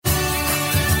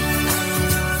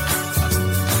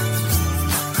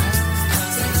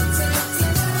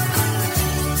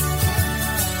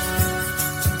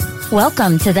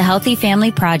Welcome to the Healthy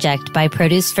Family Project by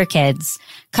Produce for Kids,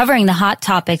 covering the hot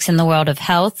topics in the world of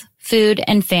health, food,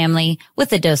 and family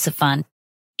with a dose of fun.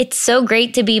 It's so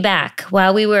great to be back.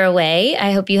 While we were away,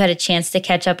 I hope you had a chance to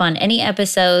catch up on any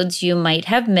episodes you might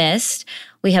have missed.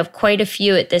 We have quite a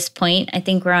few at this point. I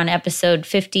think we're on episode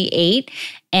 58,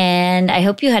 and I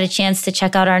hope you had a chance to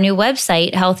check out our new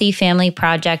website,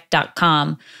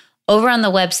 healthyfamilyproject.com. Over on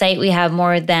the website, we have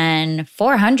more than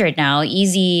 400 now,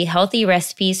 easy, healthy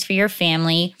recipes for your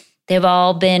family. They've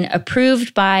all been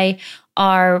approved by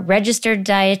our registered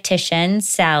dietitian,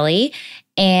 Sally,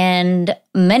 and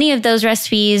many of those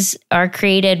recipes are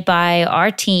created by our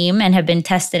team and have been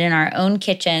tested in our own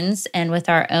kitchens and with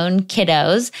our own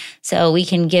kiddos. So we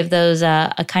can give those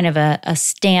a kind of a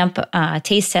stamp, a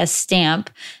taste test stamp.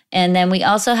 And then we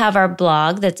also have our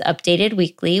blog that's updated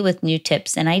weekly with new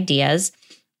tips and ideas.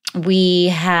 We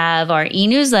have our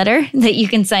e-newsletter that you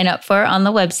can sign up for on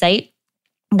the website.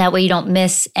 That way you don't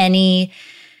miss any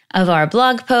of our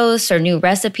blog posts or new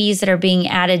recipes that are being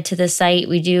added to the site.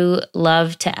 We do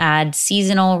love to add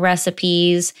seasonal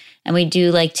recipes, and we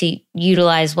do like to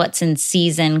utilize what's in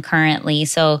season currently.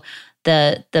 So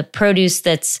the produce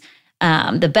that's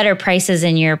the better prices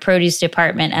in your produce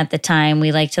department at the time,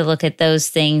 we like to look at those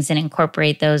things and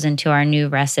incorporate those into our new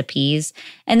recipes.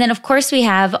 And then, of course, we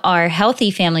have our Healthy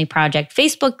Family Project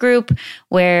Facebook group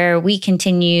where we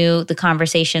continue the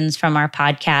conversations from our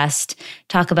podcast,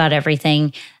 talk about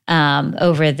everything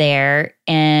over there.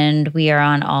 And we are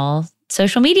on all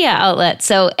social media outlets.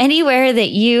 So anywhere that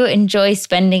you enjoy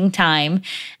spending time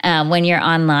when you're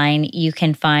online, you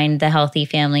can find the Healthy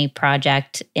Family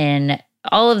Project in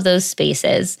all of those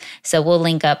spaces. So we'll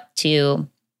link up to,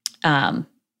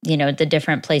 the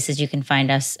different places you can find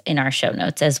us in our show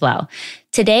notes as well.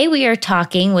 Today, we are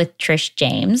talking with Trish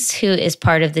James, who is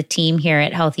part of the team here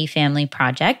at Healthy Family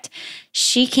Project.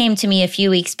 She came to me a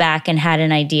few weeks back and had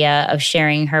an idea of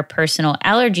sharing her personal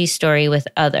allergy story with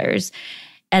others.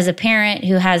 As a parent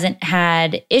who hasn't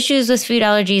had issues with food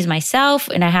allergies myself,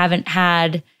 and I haven't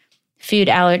had food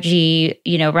allergy,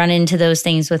 run into those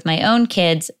things with my own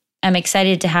kids, I'm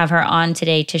excited to have her on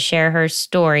today to share her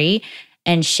story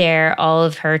and share all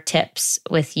of her tips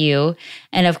with you.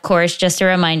 And of course, just a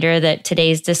reminder that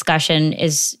today's discussion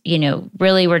is,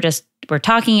 really we're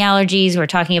talking allergies, we're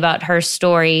talking about her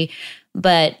story,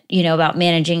 but, about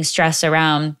managing stress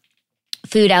around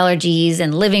food allergies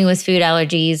and living with food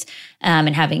allergies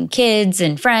and having kids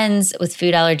and friends with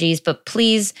food allergies. But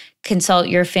please consult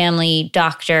your family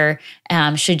doctor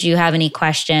should you have any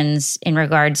questions in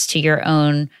regards to your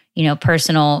own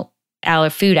personal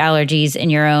food allergies in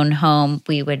your own home.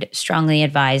 We would strongly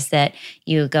advise that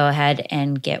you go ahead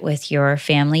and get with your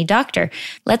family doctor.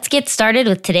 Let's get started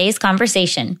with today's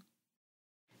conversation.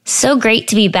 So great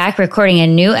to be back recording a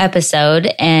new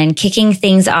episode and kicking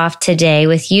things off today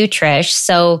with you, Trish.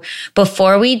 So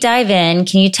before we dive in,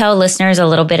 can you tell listeners a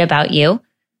little bit about you?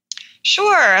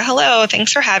 Sure. Hello.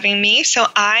 Thanks for having me. So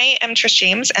I am Trish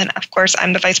James, and of course,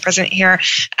 I'm the vice president here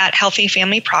at Healthy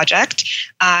Family Project.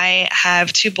 I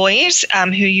have two boys who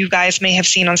you guys may have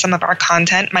seen on some of our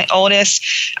content. My oldest,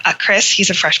 Chris, he's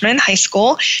a freshman in high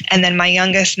school, and then my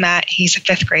youngest, Matt, he's a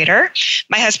fifth grader.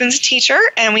 My husband's a teacher,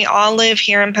 and we all live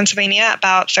here in Pennsylvania,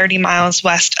 about 30 miles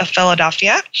west of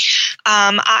Philadelphia.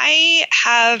 I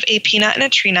have a peanut and a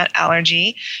tree nut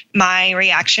allergy. My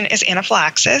reaction is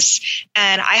anaphylaxis,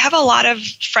 and I have a lot of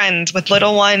friends with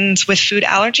little ones with food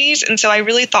allergies. And so I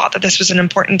really thought that this was an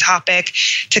important topic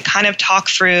to kind of talk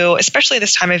through, especially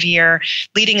this time of year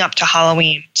leading up to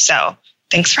Halloween. So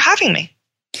thanks for having me.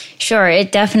 Sure.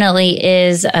 It definitely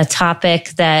is a topic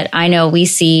that I know we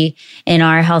see in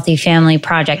our Healthy Family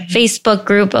Project Facebook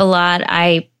group a lot.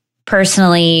 I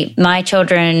personally, my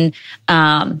children,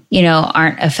 aren't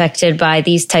affected by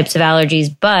these types of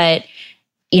allergies, but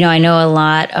I know a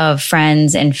lot of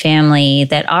friends and family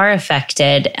that are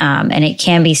affected, and it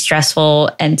can be stressful.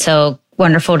 And so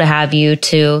wonderful to have you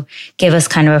to give us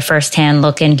kind of a firsthand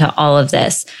look into all of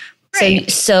this. Right.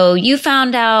 So you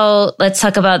found out, let's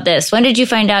talk about this. When did you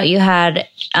find out you had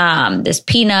this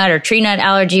peanut or tree nut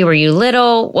allergy? Were you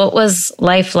little? What was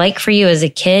life like for you as a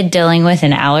kid dealing with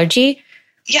an allergy?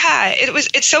 Yeah,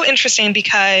 it's so interesting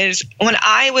because when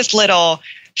I was little,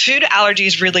 food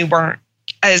allergies really weren't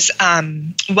as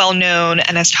well known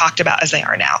and as talked about as they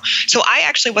are now. So I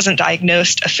actually wasn't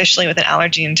diagnosed officially with an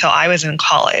allergy until I was in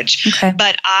college. Okay.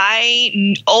 But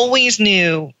I always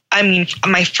knew,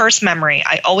 my first memory,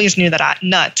 I always knew that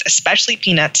nuts, especially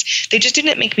peanuts, they just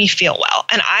didn't make me feel well.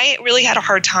 And I really had a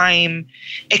hard time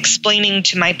explaining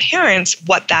to my parents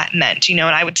what that meant, and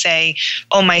I would say,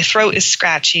 oh, my throat is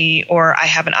scratchy, or I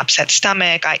have an upset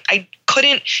stomach. I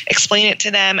couldn't explain it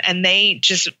to them, and they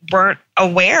just weren't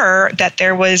aware that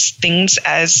there was things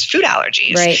as food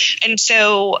allergies. Right. And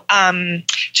so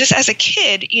just as a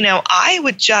kid, I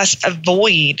would just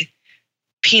avoid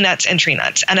peanuts and tree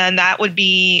nuts. And then that would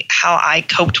be how I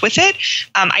coped with it.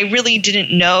 I really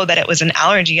didn't know that it was an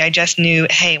allergy. I just knew,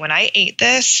 hey, when I ate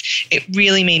this, it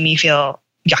really made me feel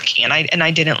yucky, and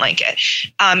I didn't like it.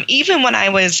 Even when I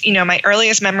was, my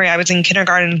earliest memory, I was in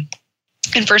kindergarten,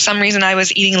 and for some reason I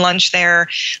was eating lunch there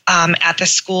at the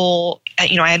school. I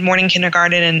had morning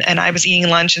kindergarten, and I was eating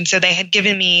lunch, and so they had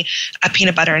given me a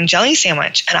peanut butter and jelly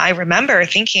sandwich. And I remember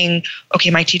thinking, okay,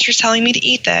 my teacher's telling me to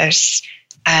eat this,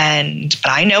 but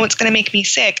I know it's going to make me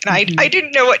sick. And I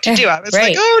didn't know what to do. I was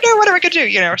like, oh no, what am I going to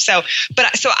do? So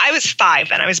I was 5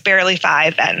 then. I was barely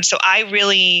 5 then. So I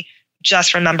really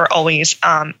just remember always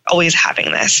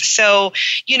having this. So,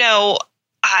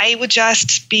 I would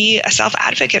just be a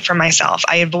self-advocate for myself.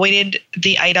 I avoided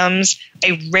the items.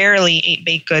 I rarely ate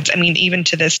baked goods. I mean, even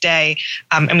to this day,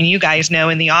 you guys know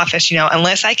in the office,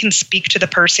 unless I can speak to the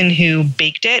person who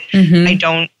baked it,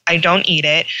 I don't eat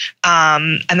it.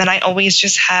 And then I always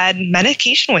just had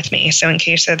medication with me. So in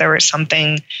case there was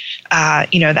something,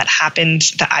 that happened,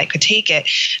 that I could take it.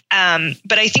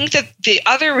 But I think that the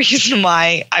other reason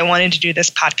why I wanted to do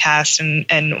this podcast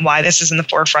and why this is in the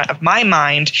forefront of my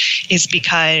mind is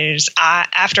because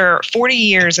after 40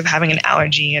 years of having an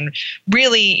allergy and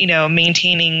really,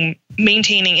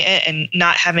 maintaining it and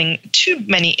not having too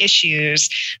many issues,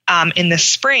 in the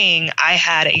spring, I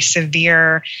had a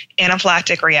severe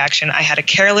anaphylactic reaction. I had a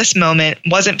careless moment,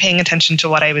 wasn't paying attention to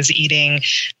what I was eating.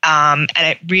 And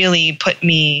it really put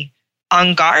me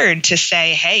on guard to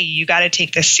say, hey, you got to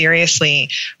take this seriously,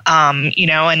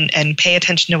 and pay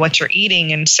attention to what you're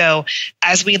eating. And so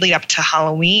as we lead up to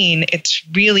Halloween, it's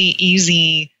really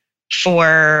easy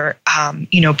for,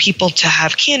 people to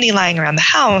have candy lying around the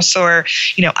house or,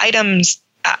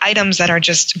 items that are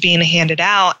just being handed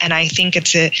out. And I think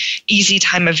it's an easy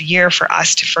time of year for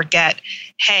us to forget,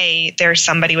 hey, there's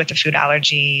somebody with a food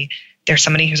allergy. There's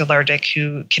somebody who's allergic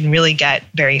who can really get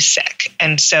very sick.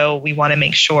 And so we want to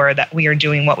make sure that we are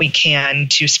doing what we can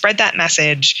to spread that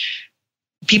message.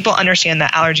 People understand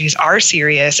that allergies are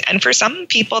serious. And for some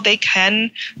people, they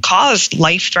can cause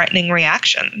life-threatening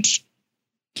reactions.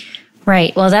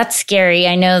 Right. Well, that's scary.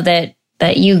 I know that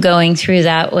you going through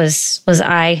that was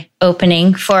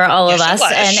eye-opening for all of us.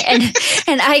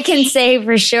 And I can say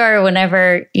for sure,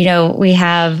 whenever,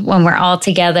 when we're all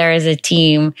together as a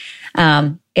team,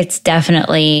 it's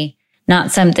definitely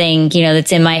not something,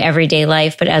 that's in my everyday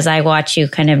life. But as I watch you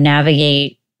kind of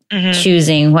navigate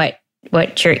choosing what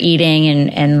you're eating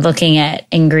and looking at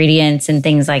ingredients and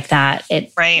things like that,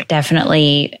 it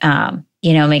definitely,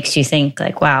 makes you think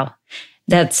like, wow,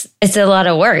 it's a lot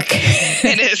of work.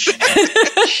 It is.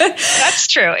 That's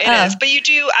true. It is. But you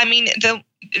do,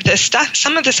 the stuff,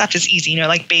 some of the stuff is easy,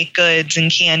 like baked goods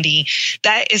and candy.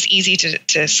 That is easy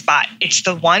to spot. It's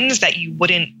the ones that you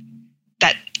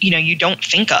don't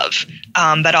think of,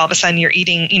 that all of a sudden you're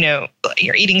eating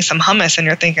some hummus and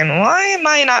you're thinking, why am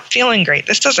I not feeling great?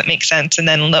 This doesn't make sense. And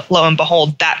then lo and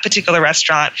behold, that particular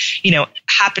restaurant,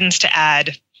 happens to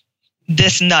add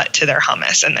this nut to their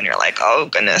hummus. And then you're like, oh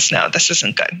goodness, no, this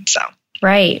isn't good. So.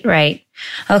 Right.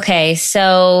 Okay.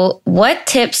 So what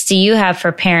tips do you have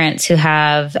for parents who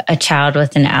have a child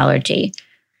with an allergy?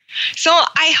 So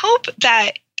I hope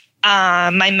that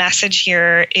my message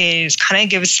here is kind of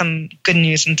gives some good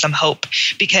news and some hope,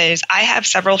 because I have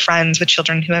several friends with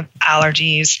children who have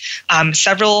allergies,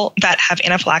 several that have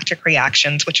anaphylactic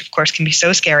reactions, which of course can be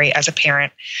so scary as a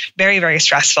parent, very, very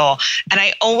stressful. And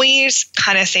I always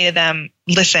kind of say to them,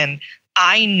 listen,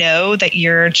 I know that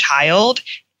your child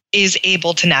is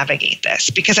able to navigate this,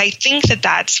 because I think that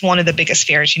that's one of the biggest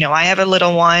fears. I have a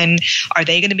little one. Are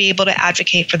they going to be able to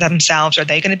advocate for themselves? Are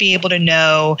they going to be able to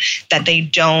know that they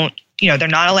don't, they're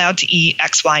not allowed to eat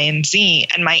X, Y, and Z?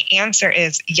 And my answer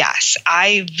is yes.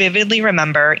 I vividly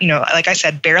remember, like I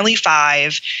said, barely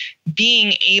 5,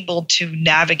 being able to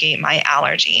navigate my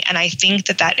allergy. And I think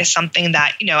that that is something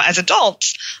that, as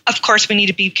adults, of course, we need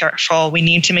to be careful. We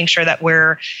need to make sure that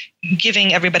we're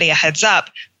giving everybody a heads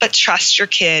up, but trust your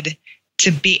kid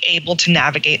to be able to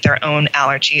navigate their own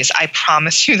allergies. I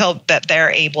promise you that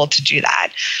they're able to do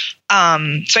that.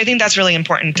 So I think that's really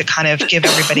important to kind of give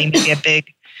everybody maybe a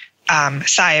big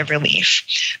sigh of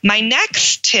relief. My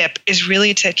next tip is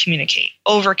really to communicate,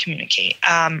 over communicate.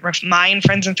 Remind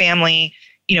friends and family,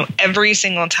 every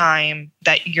single time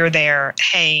that you're there,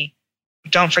 hey,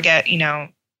 don't forget,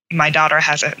 my daughter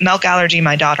has a milk allergy.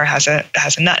 My daughter has a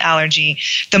nut allergy.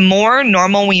 The more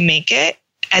normal we make it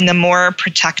and the more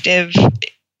protective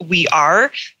we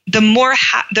are, the more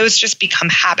those just become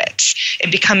habits.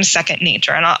 It becomes second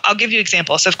nature. And I'll give you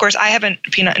examples. So of course I have a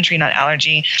peanut and tree nut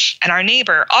allergy, and our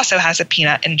neighbor also has a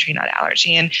peanut and tree nut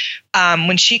allergy. And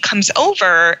when she comes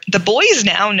over, the boys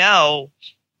now know,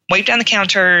 wipe down the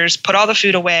counters, put all the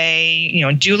food away,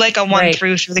 do like a one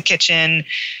through the kitchen,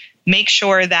 make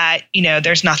sure that,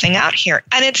 there's nothing out here.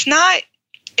 And it's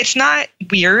not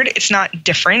weird. It's not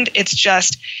different. It's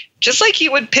just like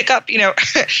you would pick up,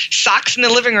 socks in the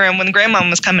living room when grandma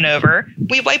was coming over.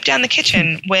 We wipe down the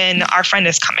kitchen when our friend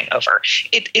is coming over.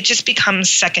 It just becomes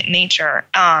second nature.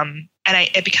 And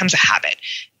it becomes a habit.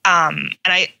 And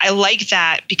I like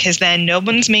that, because then no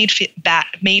one's made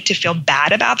to feel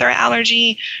bad about their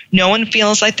allergy. No one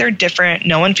feels like they're different.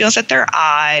 No one feels that they're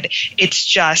odd. It's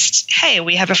just, hey,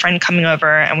 we have a friend coming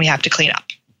over and we have to clean up.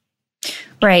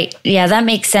 Right. Yeah, that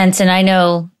makes sense. And I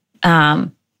know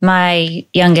my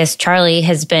youngest, Charlie,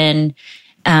 has been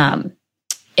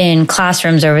in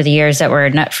classrooms over the years that were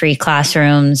nut-free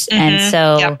classrooms. Mm-hmm. And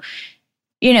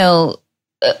so,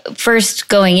 first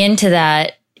going into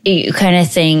that, you kind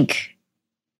of think,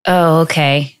 oh,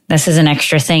 okay, this is an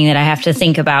extra thing that I have to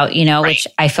think about, which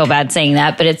I feel bad saying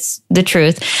that, but it's the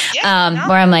truth. Yeah,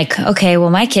 where I'm like, okay, well,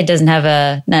 my kid doesn't have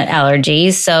a nut allergy,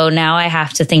 so now I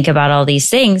have to think about all these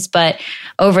things. But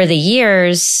over the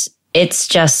years, it's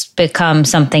just become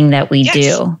something that we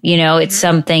do. It's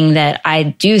something that I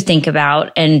do think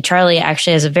about. And Charlie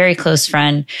actually has a very close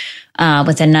friend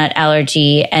with a nut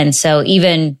allergy. And so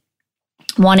even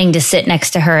wanting to sit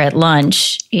next to her at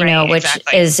lunch, which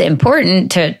is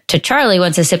important to Charlie,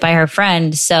 wants to sit by her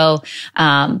friend. So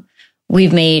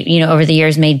we've made, over the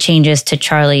years, made changes to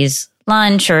Charlie's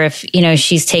lunch, or if,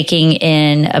 she's taking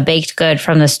in a baked good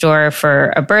from the store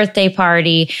for a birthday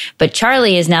party. But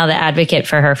Charlie is now the advocate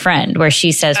for her friend, where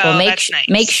she says,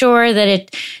 make sure that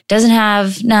it doesn't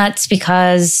have nuts,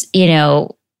 because,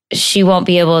 she won't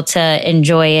be able to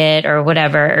enjoy it or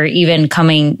whatever, or even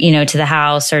coming, to the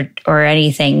house or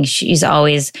anything. She's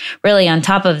always really on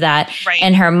top of that. Right.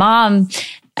 And her mom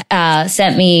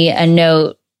sent me a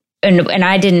note, and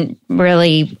I didn't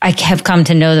really, I have come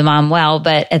to know the mom well,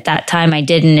 but at that time I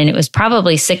didn't. And it was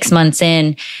probably 6 months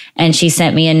in, and she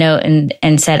sent me a note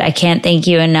and said, I can't thank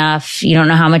you enough. You don't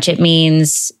know how much it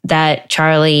means that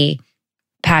Charlie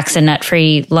packs a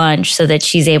nut-free lunch so that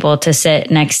she's able to sit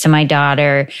next to my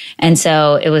daughter. And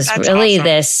so it was really awesome.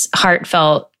 This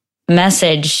heartfelt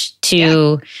message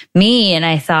to me. And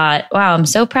I thought, wow, I'm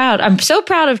so proud. I'm so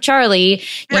proud of Charlie,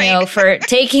 for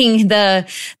taking the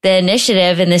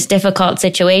initiative in this difficult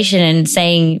situation and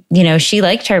saying, she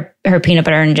liked her peanut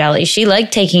butter and jelly. She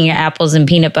liked taking apples and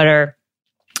peanut butter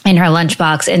in her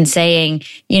lunchbox and saying,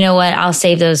 you know what, I'll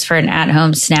save those for an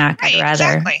at-home snack. Right, I'd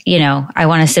rather, I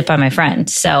want to sit by my friend.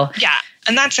 So yeah,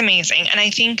 and that's amazing. And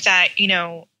I think that,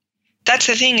 that's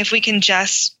the thing. If we can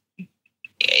just,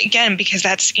 again, because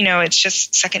that's, it's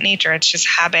just second nature. It's just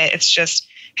habit. It's just,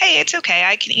 hey, it's okay.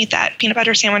 I can eat that peanut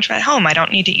butter sandwich at home. I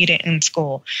don't need to eat it in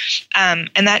school. And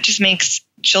that just makes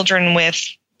children with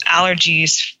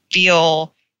allergies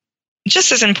feel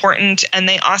just as important. And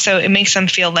it makes them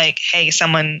feel like, hey,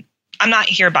 I'm not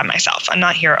here by myself. I'm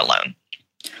not here alone.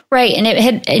 Right.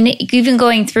 And even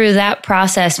going through that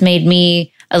process made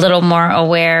me a little more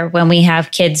aware when we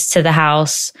have kids to the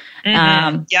house,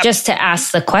 just to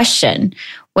ask the question,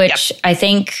 which I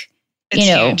think, it's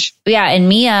huge. Yeah. And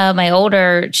Mia, my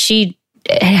older, she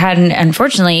hadn't,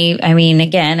 unfortunately,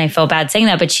 again, I feel bad saying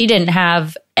that, but she didn't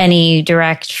have any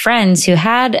direct friends who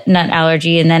had nut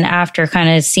allergy. And then after kind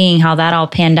of seeing how that all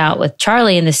panned out with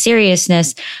Charlie and the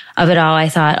seriousness of it all, I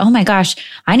thought, oh my gosh,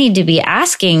 I need to be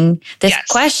asking this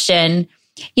question.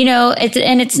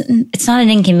 It's not an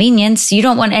inconvenience. You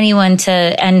don't want anyone to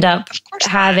end up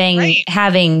having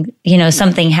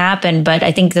something happen. But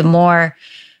I think the more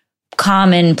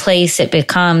commonplace it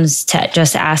becomes to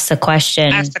just ask the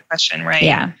question. Ask the question, right?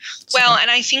 Yeah. Well, and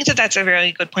I think that that's a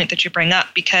very good point that you bring up,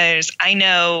 because I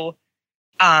know,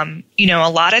 a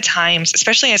lot of times,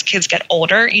 especially as kids get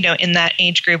older, in that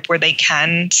age group where they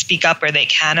can speak up or they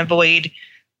can avoid,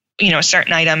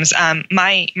 certain items.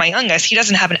 My youngest, he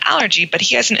doesn't have an allergy, but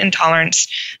he has an intolerance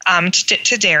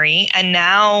to dairy. And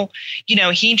now,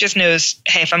 he just knows,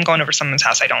 hey, if I'm going over someone's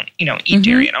house, I don't, eat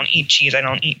dairy, I don't eat cheese, I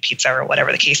don't eat pizza, or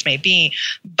whatever the case may be.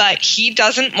 But he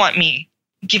doesn't want me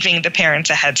giving the parents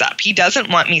a heads up. He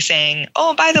doesn't want me saying,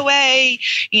 oh, by the way,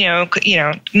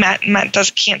 Matt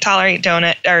can't tolerate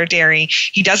donut or dairy.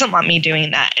 He doesn't want me doing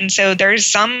that. And so there's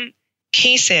some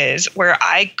cases where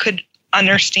I could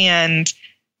understand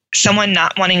someone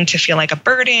not wanting to feel like a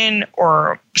burden,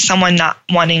 or someone not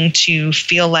wanting to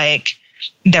feel like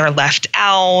they're left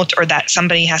out or that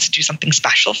somebody has to do something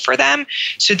special for them.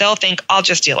 So they'll think, I'll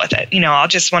just deal with it.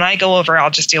 When I go over, I'll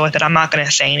just deal with it. I'm not going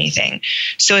to say anything.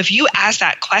 So if you ask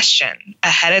that question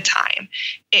ahead of time,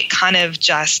 it kind of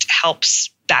just helps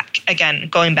that, again,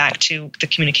 going back to the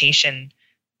communication,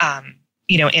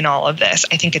 in all of this,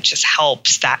 I think it just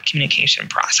helps that communication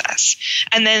process.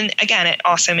 And then again, it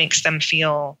also makes them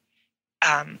feel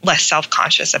less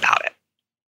self-conscious about it.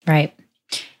 Right.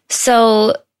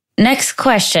 So next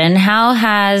question, how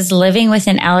has living with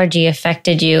an allergy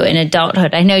affected you in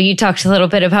adulthood? I know you talked a little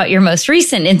bit about your most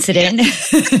recent incident.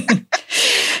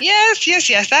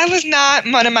 Yes. That was not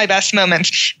one of my best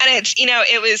moments. And it's,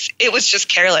 it was just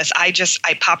careless. I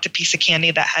popped a piece of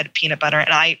candy that had peanut butter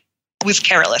and I was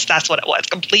careless. That's what it was.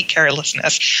 Complete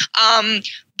carelessness.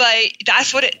 But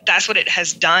that's what it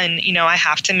has done. I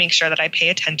have to make sure that I pay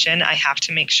attention. I have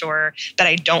to make sure that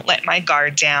I don't let my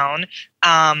guard down.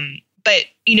 But,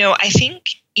 I think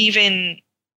even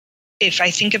if I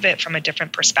think of it from a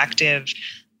different perspective,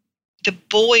 the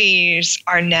boys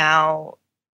are now,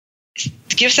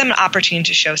 gives them an opportunity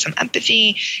to show some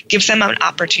empathy, gives them an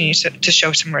opportunity to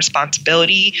show some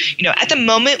responsibility. At the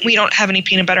moment, we don't have any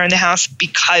peanut butter in the house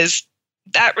because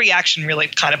that reaction really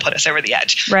kind of put us over the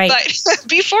edge. Right. But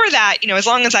before that, as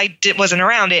long as I wasn't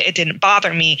around it, it didn't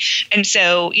bother me. And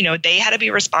so, they had to be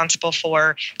responsible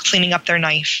for cleaning up their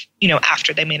knife,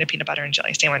 after they made a peanut butter and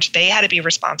jelly sandwich. They had to be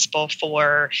responsible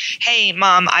for, hey,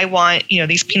 Mom, I want,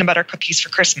 these peanut butter cookies for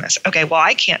Christmas. Okay, well,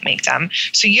 I can't make them.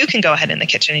 So you can go ahead in the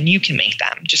kitchen and you can make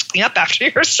them. Just clean up after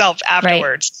yourself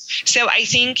afterwards. Right. So I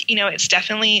think, it's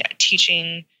definitely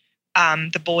teaching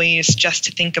the boys just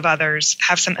to think of others,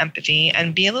 have some empathy,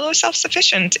 and be a little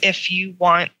self-sufficient if you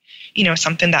want,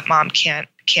 something that mom can't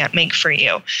make for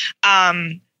you.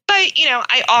 But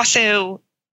I also,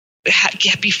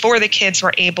 before the kids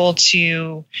were able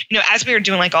to, as we were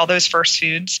doing like all those first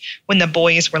foods when the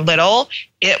boys were little,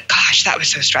 that was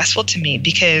so stressful to me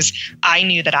because I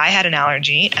knew that I had an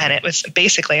allergy and it was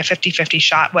basically a 50-50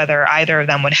 shot whether either of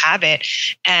them would have it.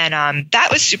 And that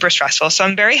was super stressful. So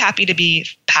I'm very happy to be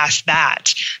past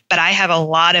that. But I have a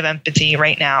lot of empathy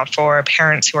right now for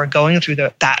parents who are going through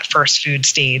that first food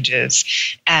stages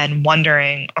and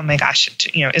wondering, oh my gosh,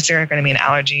 is there going to be an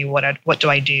allergy? What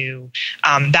do I do?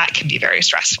 That can be very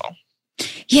stressful.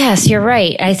 Yes, you're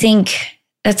right. I think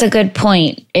that's a good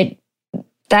point.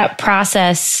 That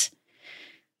process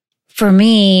for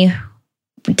me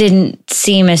didn't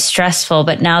seem as stressful,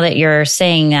 but now that you're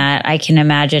saying that, I can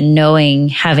imagine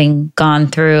having gone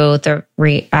through the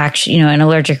reaction, an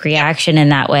allergic reaction in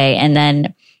that way, and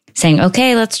then saying,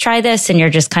 okay, let's try this. And you're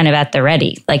just kind of at the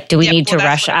ready. Like, do we need to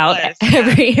rush out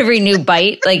every new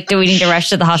bite? Like, do we need to rush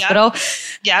to the hospital?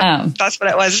 Yeah, that's what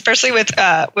it was, especially with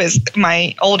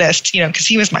my oldest, because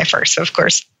he was my first. So of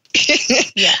course,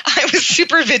 I was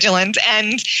super vigilant.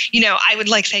 And, I would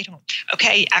say to him,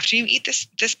 okay, after you eat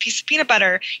this piece of peanut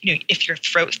butter, if your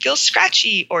throat feels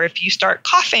scratchy or if you start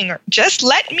coughing, or just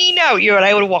let me know. And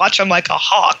I would watch him like a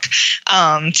hawk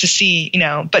to see,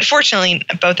 but fortunately,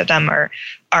 both of them are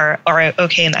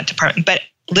okay in that department. But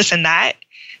listen,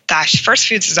 first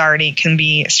foods can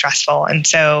be stressful. And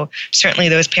so certainly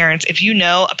those parents, if you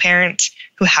know a parent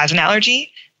who has an allergy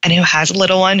and who has a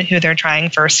little one who they're trying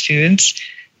first foods,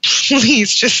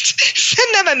 please just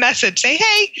send them a message. Say,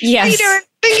 hey, yes, how you doing?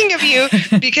 Thinking of you,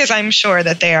 because I'm sure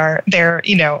that they're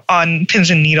on pins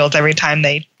and needles every time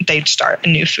they start a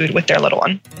new food with their little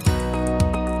one.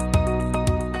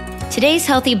 Today's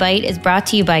Healthy Bite is brought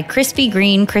to you by Crispy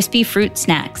Green Crispy Fruit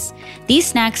Snacks. These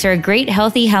snacks are a great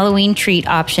healthy Halloween treat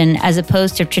option as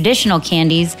opposed to traditional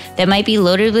candies that might be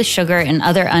loaded with sugar and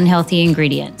other unhealthy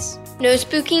ingredients. No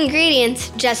spooky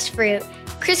ingredients, just fruit.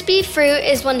 Crispy fruit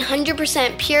is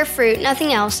 100% pure fruit,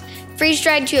 nothing else,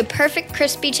 freeze-dried to a perfect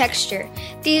crispy texture.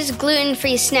 These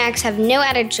gluten-free snacks have no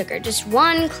added sugar, just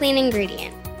one clean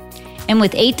ingredient. And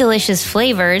with 8 delicious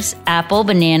flavors, apple,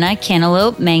 banana,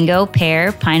 cantaloupe, mango,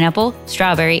 pear, pineapple,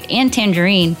 strawberry, and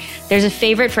tangerine, there's a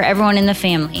favorite for everyone in the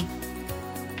family.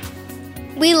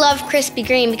 We love Crispy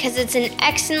Green because it's an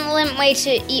excellent way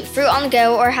to eat fruit on the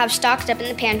go or have stocked up in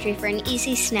the pantry for an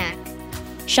easy snack.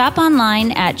 Shop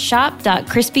online at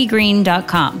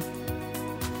shop.crispygreen.com.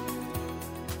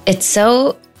 It's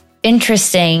so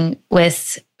interesting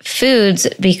with foods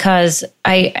because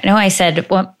I know I said,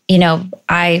 well,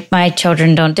 my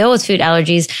children don't deal with food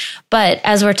allergies, but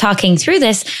as we're talking through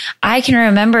this, I can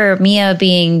remember Mia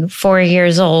being 4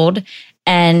 years old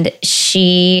and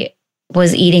she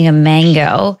was eating a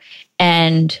mango,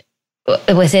 and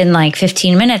within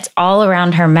 15 minutes, all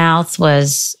around her mouth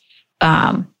was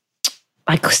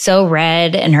so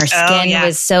red and her skin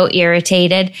was so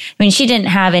irritated. I mean, she didn't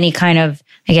have any kind of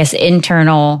I guess,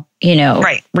 internal,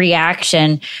 Right.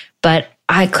 reaction, but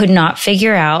I could not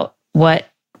figure out what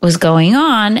was going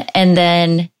on. And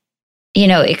then,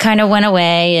 it kind of went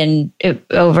away and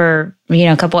over,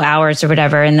 a couple hours or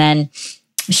whatever. And then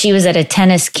she was at a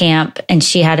tennis camp and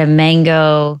she had a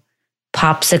mango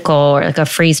popsicle or like a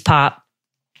freeze pop.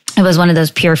 It was one of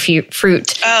those pure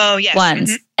fruit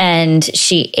ones. And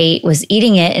she was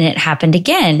eating it and it happened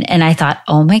again. And I thought,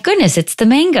 oh my goodness, it's the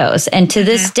mangoes. And to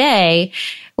this day,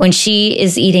 when she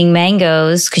is eating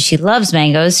mangoes, because she loves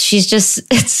mangoes,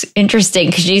 it's interesting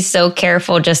because she's so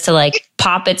careful just to like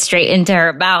pop it straight into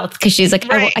her mouth because she's like,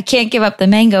 Right. I can't give up the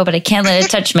mango, but I can't let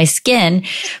it touch my skin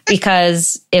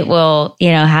because it will,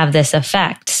 have this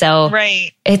effect. So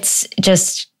Right. it's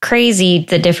just crazy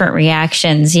the different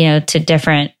reactions, to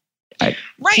different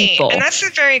people. And that's a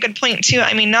very good point too.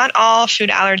 I mean, not all food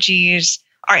allergies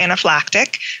are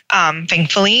anaphylactic.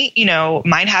 Thankfully,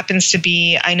 mine happens to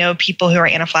be, I know people who are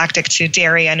anaphylactic to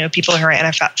dairy. I know people who are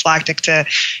anaphylactic to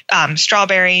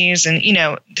strawberries. And,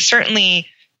 certainly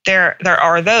there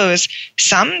are those.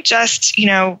 Some just,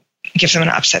 gives them an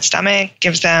upset stomach,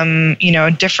 gives them,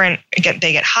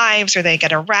 they get hives or they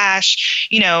get a rash,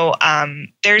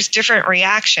 there's different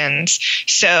reactions.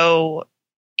 So,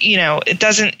 it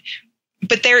doesn't,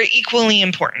 but they're equally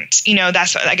important. I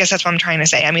guess that's what I'm trying to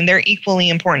say. I mean, they're equally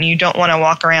important. You don't want to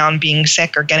walk around being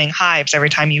sick or getting hives every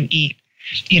time you eat,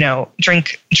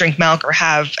 drink milk or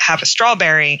have a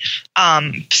strawberry.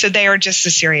 So they are just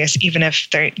as serious, even if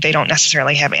they don't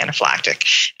necessarily have anaphylactic.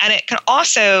 And it can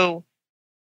also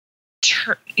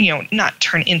not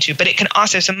turn into, but it can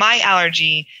also, so my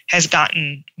allergy has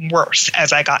gotten worse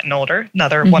as I gotten older.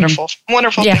 Another wonderful thing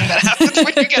that happens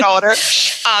when you get older.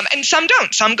 And some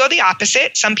don't. Some go the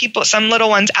opposite. Some little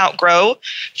ones outgrow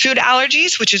food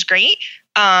allergies, which is great.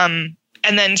 And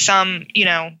then some,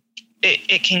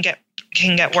 it can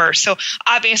get worse. So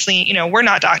obviously, we're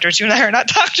not doctors. You and I are not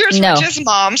doctors. No. We're just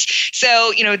moms.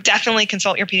 So, definitely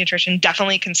consult your pediatrician.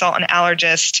 Definitely consult an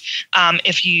allergist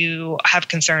if you have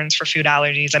concerns for food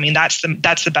allergies. I mean, that's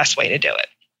the best way to do it.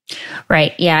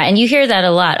 Right. Yeah. And you hear that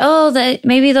a lot. Oh, that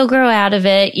maybe they'll grow out of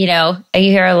it. You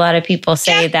hear a lot of people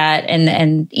say that.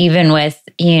 And even with,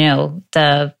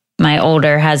 my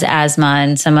older has asthma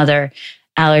and some other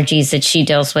allergies that she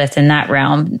deals with in that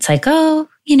realm. It's like, oh,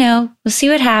 we'll see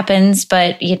what happens,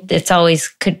 but it's always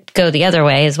could go the other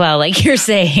way as well. Like you're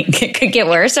saying, it could get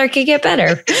worse or it could get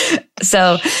better.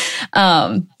 So,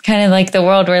 kind of like the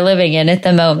world we're living in at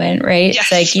the moment, right? Yes,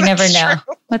 it's like you never know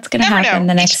what's going to happen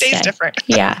the next day. Each day's different.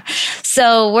 Yeah.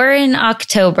 So we're in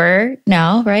October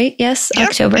now, right? Yes, yep,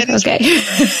 October. Okay.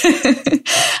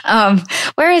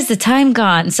 Where has the time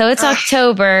gone? So it's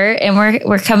October, and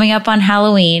we're coming up on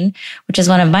Halloween, which is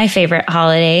one of my favorite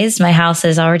holidays. My house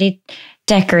is already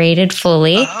decorated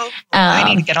fully. I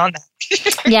need to get on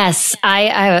that. Yes,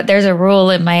 I there's a rule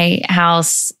in my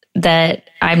house that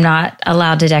I'm not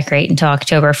allowed to decorate until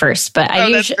October 1st. But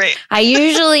I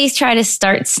usually try to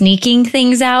start sneaking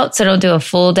things out. So I don't do a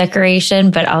full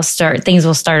decoration, but things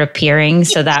will start appearing.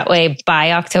 So that way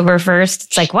by October 1st,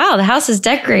 it's like, wow, the house is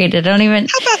decorated. I don't even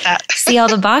see all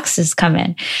the boxes come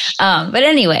in. But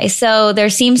anyway, so there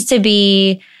seems to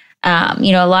be a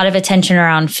lot of attention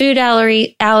around food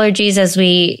allergies as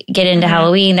we get into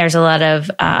Halloween. There's a lot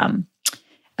of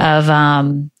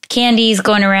candies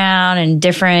going around and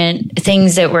different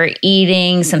things that we're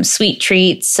eating, some sweet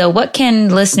treats. So what can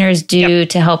listeners do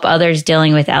to help others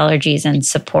dealing with allergies and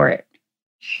support?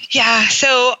 Yeah.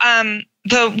 So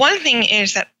the one thing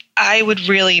is that I would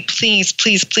really please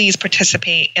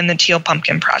participate in the Teal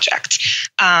Pumpkin Project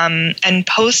and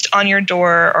post on your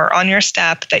door or on your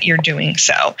step that you're doing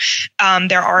so.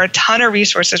 There are a ton of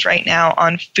resources right now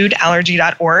on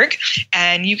foodallergy.org,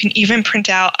 and you can even print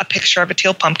out a picture of a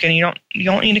teal pumpkin. You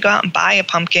don't need to go out and buy a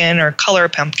pumpkin or color a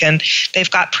pumpkin.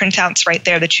 They've got printouts right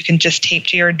there that you can just tape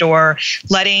to your door,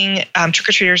 letting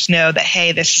trick-or-treaters know that,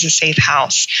 hey, this is a safe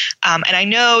house. And I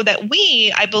know that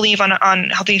I believe on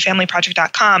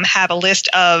healthyfamilyproject.com have a list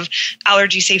of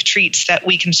allergy safe treats that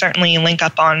we can certainly link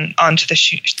up onto the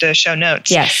show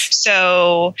notes. Yes.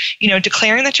 So,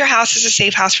 declaring that your house is a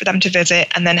safe house for them to visit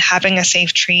and then having a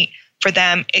safe treat for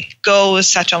them, it goes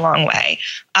such a long way.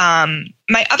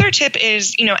 My other tip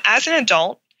is, as an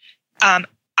adult, I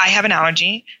have an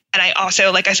allergy. And I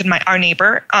also, like I said, our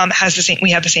neighbor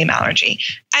we have the same allergy.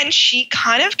 And she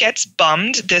kind of gets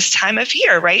bummed this time of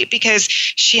year, right? Because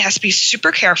she has to be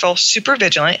super careful, super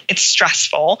vigilant. It's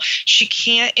stressful. She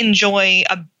can't enjoy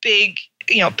a big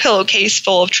pillowcase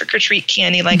full of trick-or-treat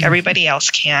candy like everybody else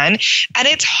can. And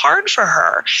it's hard for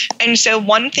her. And so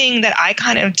one thing that I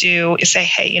kind of do is say,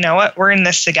 hey, you know what? We're in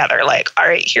this together. Like, all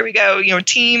right, here we go,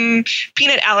 team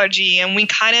peanut allergy. And we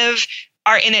kind of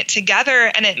are in it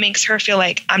together. And it makes her feel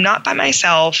like I'm not by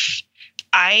myself.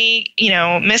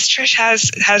 Miss Trish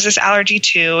has this allergy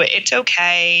too. It's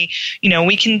okay.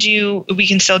 We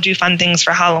can still do fun things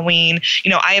for Halloween.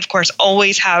 I of course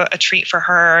always have a treat for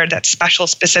her that's special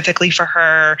specifically for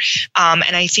her.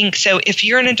 And I think so if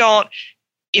you're an adult,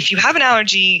 if you have an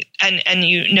allergy and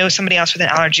you know somebody else with an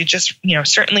allergy, just,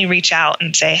 certainly reach out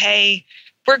and say, hey,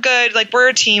 we're good. Like, we're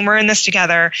a team. We're in this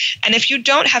together. And if you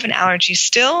don't have an allergy,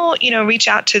 still, reach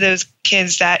out to those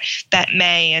kids that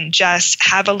may, and just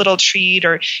have a little treat,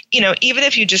 or, even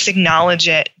if you just acknowledge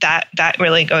it, that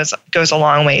really goes a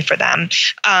long way for them.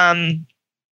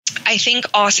 I think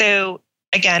also,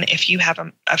 again, if you have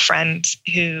a friend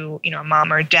who, a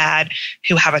mom or dad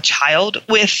who have a child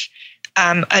with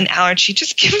an allergy,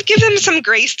 just give them some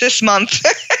grace this month.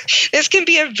 This can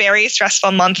be a very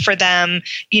stressful month for them,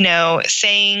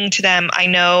 saying to them, I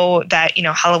know that,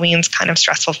 Halloween's kind of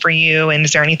stressful for you, and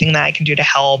is there anything that I can do to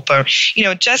help? Or,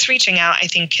 just reaching out, I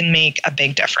think, can make a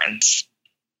big difference.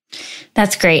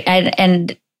 That's great.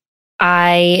 And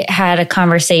I had a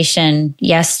conversation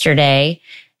yesterday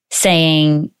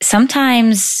saying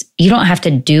sometimes you don't have to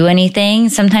do anything.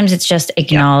 Sometimes it's just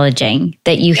acknowledging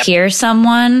that you hear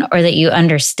someone or that you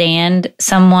understand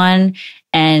someone,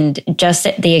 and just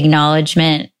the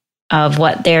acknowledgement of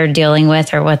what they're dealing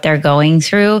with or what they're going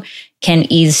through can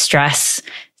ease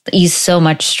so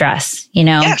much stress,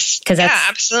 Yes. Because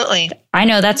absolutely. I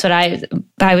know that's what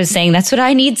I was saying. That's what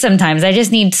I need sometimes. I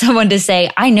just need someone to say,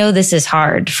 I know this is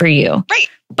hard for you. Right.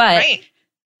 But right.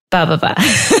 Blah, blah, blah.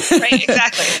 Right,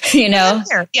 exactly.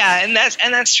 Yeah, and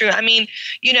that's true. I mean,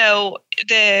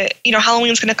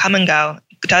 Halloween's going to come and go.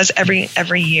 It does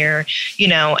every year,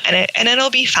 and it'll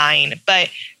be fine. But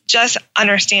just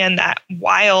understand that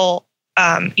while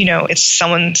it's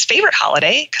someone's favorite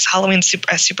holiday, because Halloween's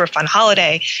a super fun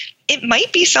holiday, it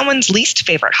might be someone's least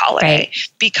favorite holiday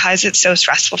because it's so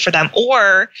stressful for them.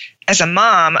 Or as a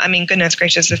mom, I mean, goodness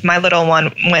gracious, if my little one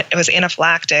was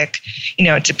anaphylactic,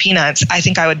 to peanuts, I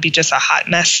think I would be just a hot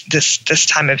mess this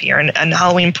time of year. And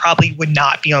Halloween probably would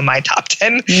not be on my top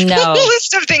 10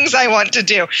 list of things I want to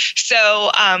do.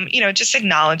 So, just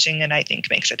acknowledging it, I think,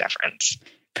 makes a difference.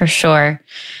 For sure.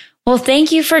 Well,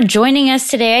 thank you for joining us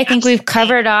today. I think we've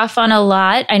covered off on a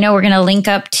lot. I know we're going to link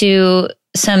up to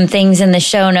some things in the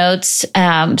show notes,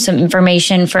 some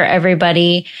information for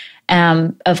everybody.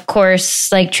 Of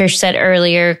course, like Trish said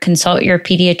earlier, consult your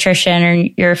pediatrician or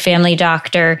your family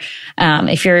doctor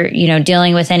if you're,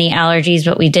 dealing with any allergies.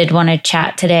 But we did want to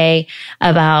chat today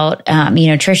about,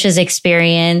 Trish's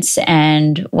experience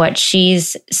and what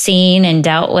she's seen and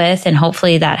dealt with. And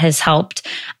hopefully that has helped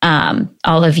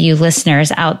all of you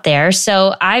listeners out there.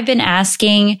 So I've been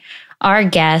asking our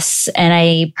guests, and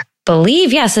I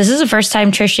believe, yes, this is the first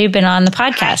time, Trish, you've been on the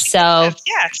podcast. So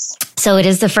yes. So it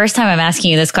is the first time I'm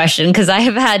asking you this question, because I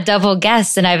have had double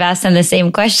guests and I've asked them the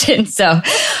same question. So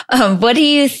what do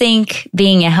you think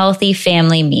being a healthy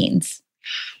family means?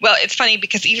 Well, it's funny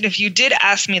because even if you did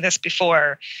ask me this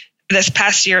before, this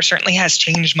past year certainly has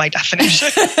changed my definition.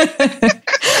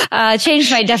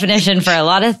 Changed my definition for a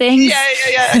lot of things.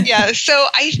 Yeah. So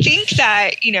I think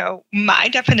that, my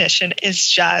definition is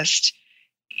just,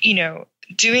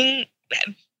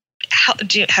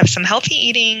 have some healthy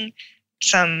eating,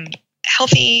 some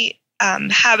healthy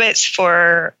habits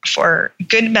for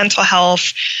good mental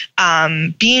health,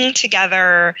 being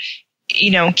together,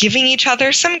 giving each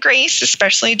other some grace,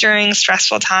 especially during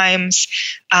stressful times,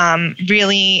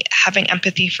 really having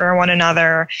empathy for one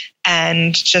another,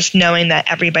 and just knowing that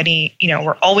everybody,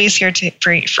 we're always here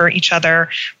for each other.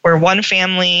 We're one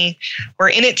family. We're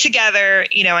in it together.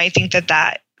 I think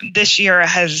that this year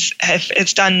if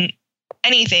it's done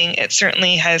anything, it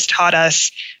certainly has taught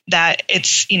us that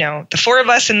it's, the four of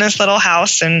us in this little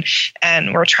house, and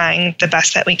we're trying the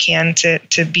best that we can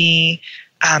to be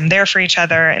there for each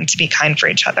other and to be kind for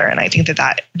each other. And I think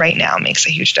that right now makes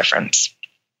a huge difference.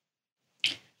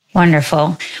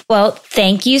 Wonderful. Well,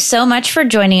 thank you so much for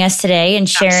joining us today and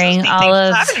sharing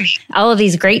all of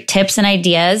these great tips and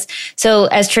ideas. So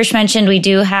as Trish mentioned, we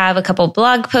do have a couple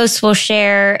blog posts we'll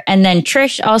share. And then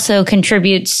Trish also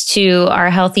contributes to our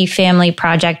Healthy Family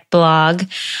Project blog.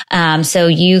 So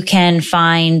you can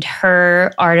find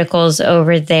her articles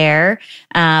over there.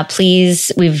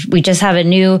 Please, we just have a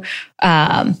new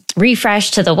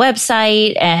refresh to the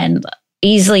website and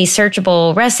easily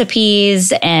searchable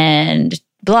recipes and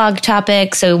blog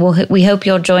topics. So we hope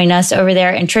you'll join us over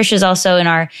there. And Trish is also in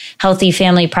our Healthy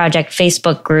Family Project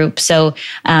Facebook group. So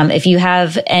if you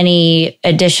have any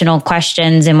additional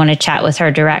questions and want to chat with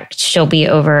her direct, she'll be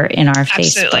over in our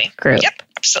Facebook group. Yep,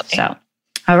 absolutely. So,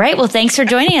 all right. Well, thanks for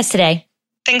joining us today.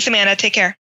 Thanks, Amanda. Take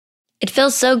care. It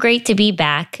feels so great to be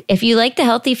back. If you like the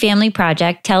Healthy Family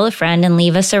Project, tell a friend and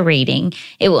leave us a rating.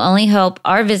 It will only help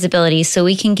our visibility so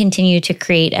we can continue to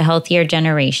create a healthier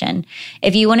generation.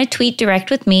 If you want to tweet direct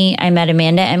with me, I'm at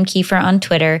Amanda M. Kiefer on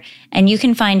Twitter, and you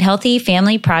can find Healthy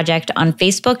Family Project on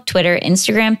Facebook, Twitter,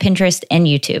 Instagram, Pinterest, and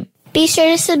YouTube. Be sure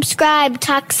to subscribe.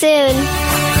 Talk soon.